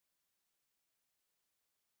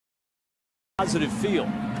Positive feel.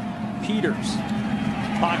 Peters,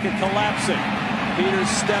 pocket collapsing. Peters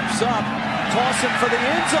steps up, tossing for the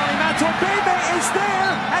end zone. Imatorbhebhe is there,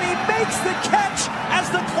 and he makes the catch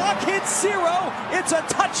as the clock hits 0. It's a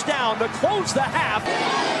touchdown to close the half.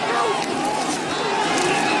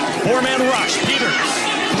 Four-man rush. Peters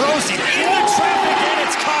throws it into traffic, and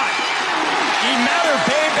it's caught.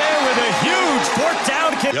 Imatorbhebhe with a huge fourth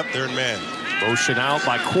down kick. Yep, they're in man. Motion out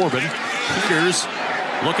by Corbin. Peters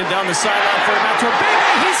looking down the sideline for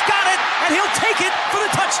Imatorbhebhe. He's got it, and he'll take it for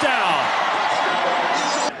the touchdown.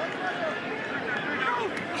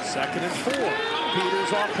 2nd and 4.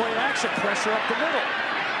 Peters off play action. Pressure up the middle.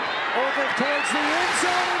 Over towards the end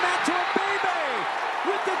zone. Imatorbhebhe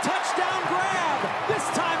with the touchdown grab. This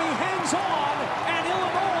time he hangs on, and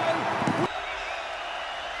Illinois.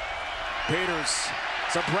 Peters,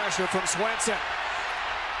 some pressure from Swenson.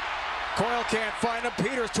 Coyle can't find him.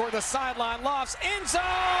 Peters toward the sideline, lofts, end zone.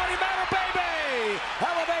 Imatorbhebhe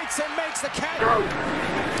elevates and makes the catch.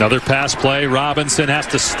 Another pass play. Robinson has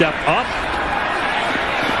to step up.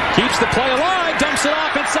 Keeps the play alive. Dumps it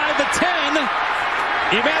off inside the 10.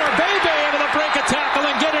 Imatorbhebhe able to break a tackle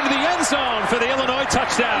and get into the end zone for the Illinois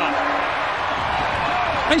touchdown.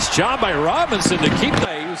 Nice job by Robinson to keep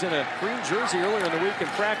the... He was in a green jersey earlier in the week in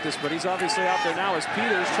practice, but he's obviously out there now as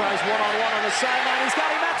Peters tries one-on-one on the sideline. He's got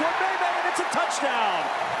Imatorbhebhe, and it's a touchdown.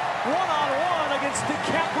 One-on-one against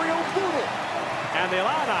DiCaprio Boodle. And the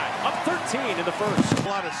Illini up 13 in the first. A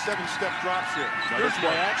lot of 7-step drops here. Here's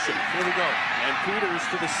play action. Here we go. And Peters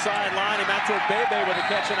to the sideline. Imatorbhebhe with a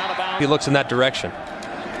catch and out of bounds. He looks in that direction.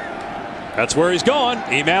 That's where he's going.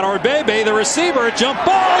 Imatorbhebhe, the receiver, jump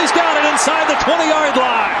ball. He's got it inside the 20-yard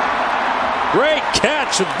line. Great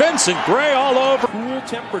catch of Vincent Gray all over. Cool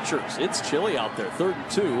temperatures. It's chilly out there. 3rd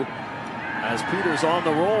and 2. As Peters on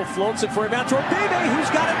the roll, floats it for Imatorbhebhe, who's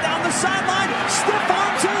got it down the sideline. Stiff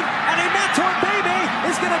arms it, and Imatorbhebhe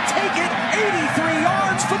is going to take it 83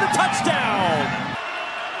 yards for the touchdown.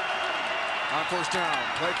 On 1st down,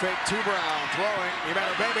 play fake to Brown, throwing.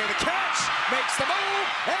 Imatorbhebhe the catch, makes the move,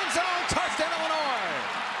 end zone, touchdown Illinois.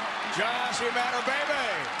 Josh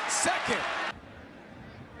Imatorbhebhe, 2nd.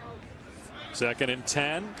 2nd and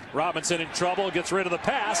 10. Robinson in trouble, gets rid of the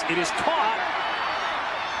pass. It is caught.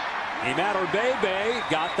 Imatorbhebhe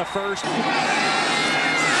got the first.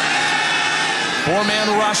 Four-man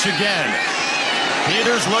rush again.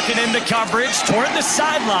 Peters looking into coverage toward the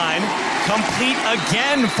sideline. Complete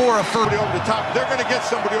again for a first. Over the top. They're going to get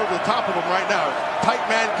somebody over the top of them right now. Tight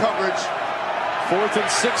man coverage. 4th and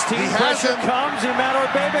 16. Pressure comes.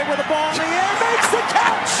 Imatorbhebhe with the ball in the air. Makes the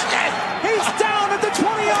catch. He's down at the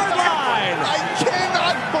 20-yard line. I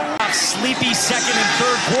cannot believe. Sleepy 2nd and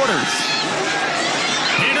 3rd quarters.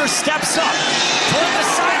 Peters steps up toward the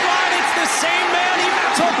sideline. It's the same man.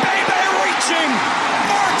 Imatorbhebhe reaching.